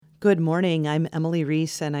Good morning. I'm Emily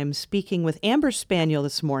Reese, and I'm speaking with Amber Spaniel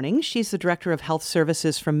this morning. She's the Director of Health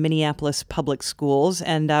Services from Minneapolis Public Schools,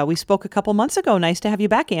 and we spoke a couple months ago. Nice to have you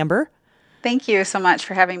back, Amber. Thank you so much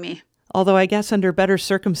for having me. Although I guess under better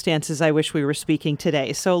circumstances, I wish we were speaking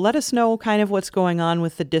today. So let us know kind of what's going on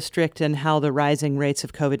with the district and how the rising rates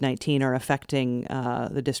of COVID-19 are affecting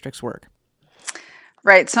the district's work.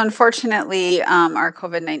 Right. So unfortunately, our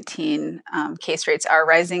COVID-19 case rates are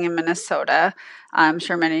rising in Minnesota. I'm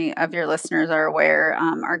sure many of your listeners are aware.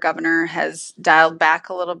 Our governor has dialed back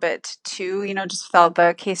a little bit too, just with all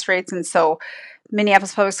the case rates. And so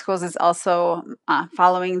Minneapolis Public Schools is also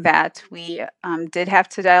following that. We did have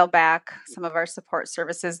to dial back some of our support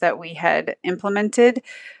services that we had implemented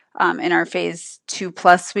in our phase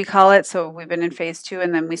 2+, we call it. So we've been in phase 2,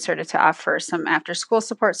 and then we started to offer some after school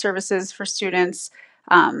support services for students.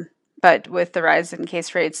 But with the rise in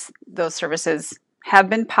case rates, those services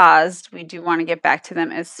have been paused. We do want to get back to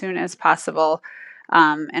them as soon as possible.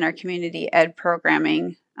 And our community ed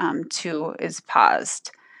programming too is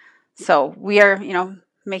paused. So we are,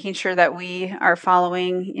 making sure that we are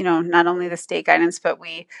following, not only the state guidance, but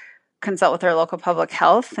we consult with our local public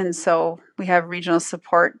health. And so we have regional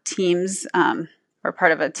support teams. We're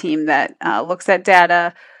part of a team that looks at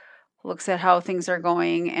data, looks at how things are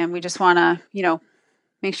going, and we just want to,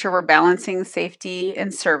 make sure we're balancing safety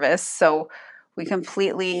and service. So we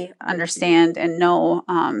completely understand and know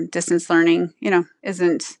distance learning,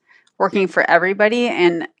 isn't working for everybody.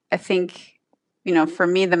 And I think, for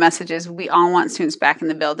me, the message is we all want students back in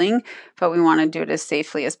the building, but we want to do it as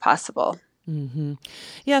safely as possible. Mm-hmm.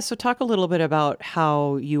 Yeah, so talk a little bit about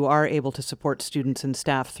how you are able to support students and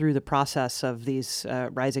staff through the process of these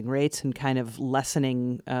rising rates and kind of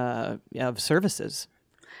lessening of services.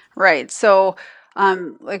 Right. So,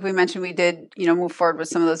 like we mentioned, we did, move forward with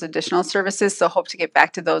some of those additional services. So hope to get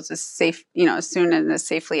back to those as safe, as soon and as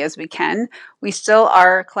safely as we can. We still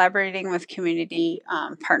are collaborating with community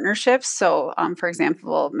partnerships. So, for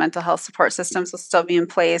example, mental health support systems will still be in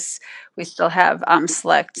place. We still have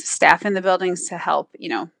select staff in the buildings to help,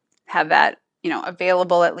 have that,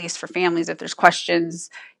 available at least for families if there's questions,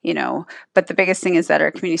 But the biggest thing is that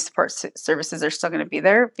our community support services are still going to be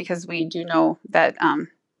there because we do know that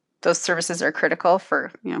those services are critical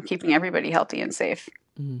for, keeping everybody healthy and safe,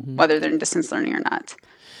 whether they're in distance learning or not.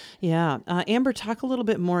 Yeah. Amber, talk a little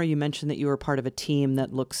bit more. You mentioned that you were part of a team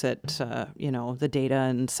that looks at, the data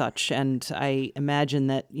and such. And I imagine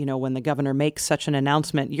that, when the governor makes such an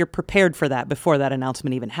announcement, you're prepared for that before that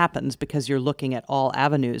announcement even happens because you're looking at all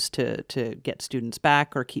avenues to get students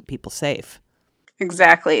back or keep people safe.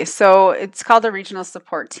 Exactly. So it's called a regional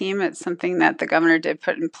support team. It's something that the governor did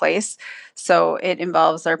put in place. So it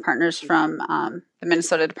involves our partners from the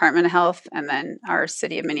Minnesota Department of Health and then our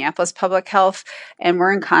City of Minneapolis Public Health. And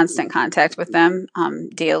we're in constant contact with them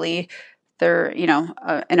daily. They're,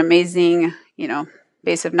 an amazing,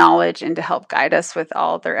 base of knowledge and to help guide us with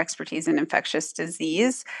all their expertise in infectious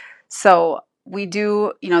disease. So we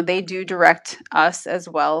do, they do direct us as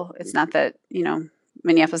well. It's not that,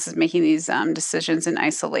 Minneapolis is making these decisions in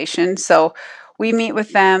isolation. So we meet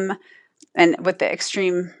with them, and with the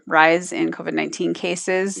extreme rise in COVID-19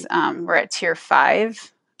 cases, we're at tier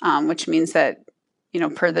 5, which means that,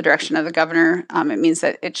 per the direction of the governor, it means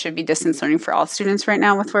that it should be distance learning for all students right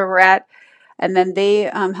now with where we're at. And then they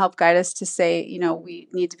help guide us to say, we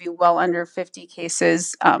need to be well under 50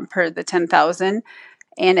 cases per the 10,000.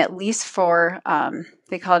 And at least for,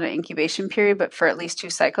 they call it an incubation period, but for at least 2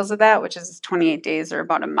 cycles of that, which is 28 days or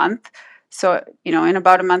about a month. So, in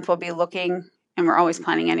about a month, we'll be looking, and we're always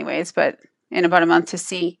planning anyways, but in about a month to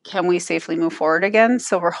see, can we safely move forward again?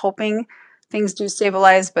 So we're hoping things do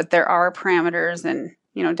stabilize, but there are parameters and,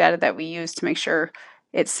 data that we use to make sure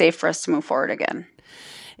it's safe for us to move forward again.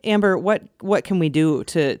 Amber, what can we do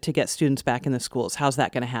to get students back in the schools? How's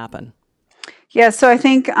that going to happen? Yeah, so I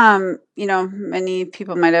think, many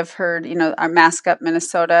people might have heard, our Mask Up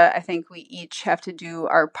Minnesota. I think we each have to do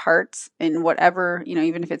our parts in whatever,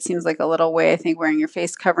 even if it seems like a little way. I think wearing your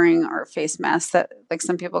face covering or face mask, that like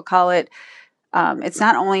some people call it, it's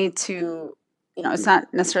not only to, it's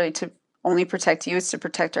not necessarily to only protect you, it's to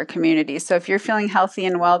protect our community. So if you're feeling healthy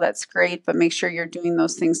and well, that's great, but make sure you're doing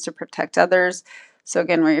those things to protect others. So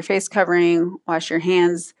again, wear your face covering, wash your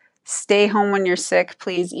hands. Stay home when you're sick,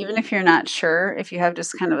 please. Even if you're not sure, if you have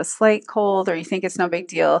just kind of a slight cold or you think it's no big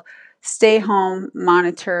deal, stay home,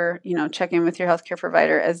 monitor, check in with your healthcare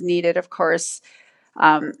provider as needed, of course.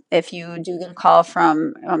 If you do get a call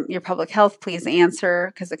from your public health, please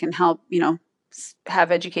answer because it can help,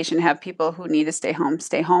 have education, have people who need to stay home,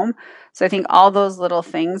 stay home. So I think all those little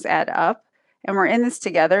things add up. and we're in this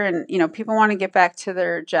together. And, people want to get back to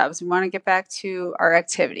their jobs. We want to get back to our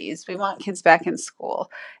activities. We want kids back in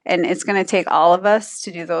school. And it's going to take all of us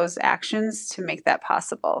to do those actions to make that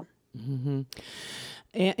possible. Mm-hmm.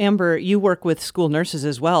 Amber, you work with school nurses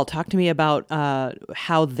as well. Talk to me about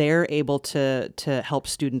how they're able to help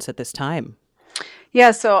students at this time.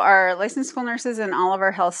 Yeah, so our licensed school nurses and all of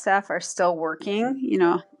our health staff are still working,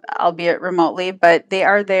 albeit remotely, but they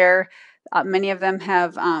are there. Many of them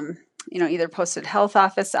have, either posted health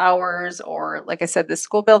office hours, or like I said, the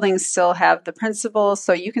school buildings still have the principals,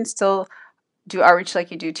 so you can still do outreach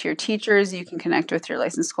like you do to your teachers. You can connect with your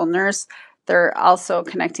licensed school nurse. They're also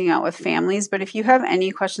connecting out with families. But if you have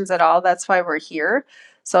any questions at all, that's why we're here.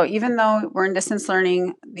 So even though we're in distance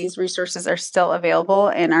learning, these resources are still available,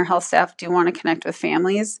 and our health staff do want to connect with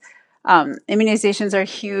families. Immunizations are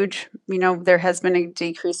huge. There has been a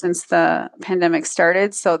decrease since the pandemic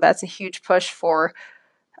started. So that's a huge push for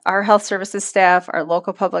our health services staff, our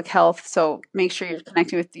local public health. So make sure you're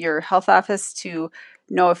connecting with your health office to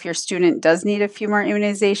know if your student does need a few more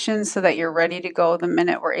immunizations so that you're ready to go the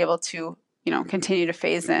minute we're able to, continue to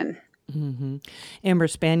phase in. Mm-hmm. Amber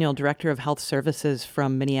Spaniel, Director of Health Services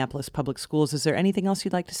from Minneapolis Public Schools. Is there anything else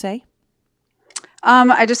you'd like to say?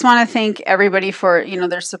 I just want to thank everybody for,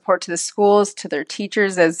 their support to the schools, to their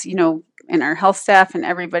teachers, as, and our health staff and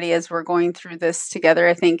everybody as we're going through this together.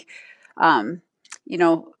 I think,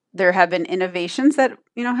 there have been innovations that,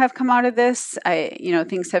 have come out of this.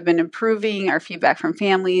 Things have been improving. Our feedback from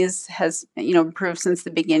families has, improved since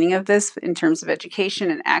the beginning of this in terms of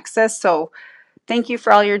education and access. So thank you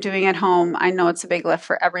for all you're doing at home. I know it's a big lift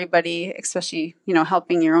for everybody, especially,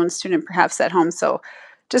 helping your own student perhaps at home. So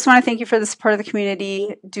just want to thank you for the support of the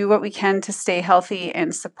community. Do what we can to stay healthy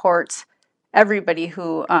and support everybody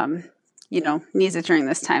who, needs it during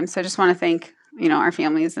this time. So I just want to thank, our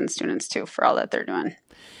families and students too for all that they're doing.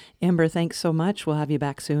 Amber, thanks so much. We'll have you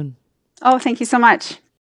back soon. Oh, thank you so much.